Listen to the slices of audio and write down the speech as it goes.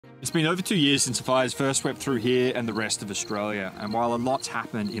It's been over 2 years since the fires first swept through here and the rest of Australia, and while a lot's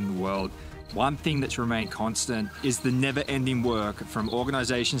happened in the world, one thing that's remained constant is the never-ending work from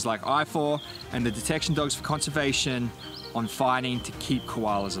organisations like IFAW and the Detection Dogs for Conservation on fighting to keep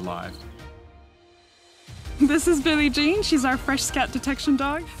koalas alive. This is Billie Jean, she's our fresh scat detection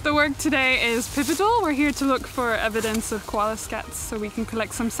dog. The work today is pivotal. We're here to look for evidence of koala scats so we can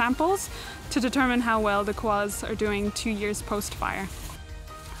collect some samples to determine how well the koalas are doing 2 years post-fire.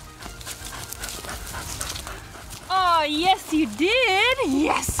 Oh, yes you did!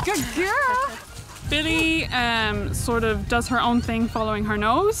 Yes, good girl! Billie sort of does her own thing following her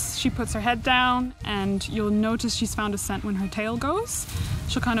nose. She puts her head down and you'll notice she's found a scent when her tail goes.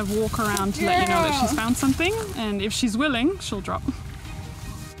 She'll kind of walk around to let you know that she's found something, and if she's willing, she'll drop.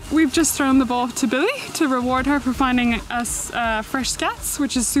 We've just thrown the ball to Billie to reward her for finding us fresh scats,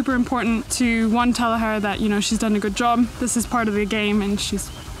 which is super important to, one, tell her that, you know, she's done a good job. This is part of the game and she's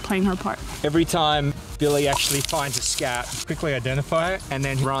playing her part. Every time Billie actually finds a scat, quickly identify it and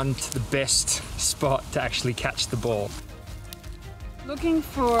then run to the best spot to actually catch the ball. Looking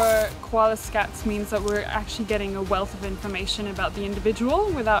for koala scats means that we're actually getting a wealth of information about the individual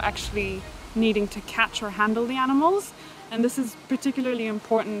without actually needing to catch or handle the animals. And this is particularly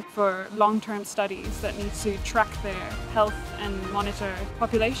important for long-term studies that need to track their health and monitor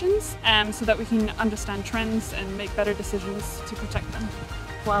populations, so that we can understand trends and make better decisions to protect them.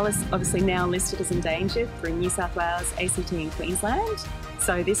 Koalas obviously now listed as endangered through New South Wales, ACT and Queensland.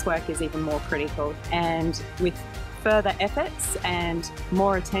 So this work is even more critical, and with further efforts and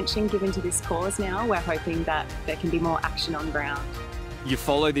more attention given to this cause now, we're hoping that there can be more action on ground. You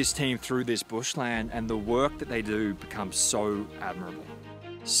follow this team through this bushland and the work that they do becomes so admirable.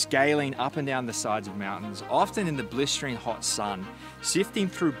 Scaling up and down the sides of mountains, often in the blistering hot sun, sifting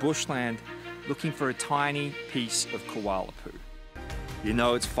through bushland looking for a tiny piece of koala poo. You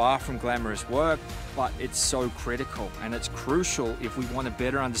know, it's far from glamorous work, but it's so critical, and it's crucial if we want to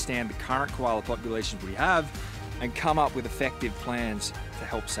better understand the current koala populations we have and come up with effective plans to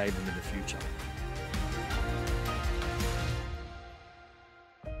help save them in the future.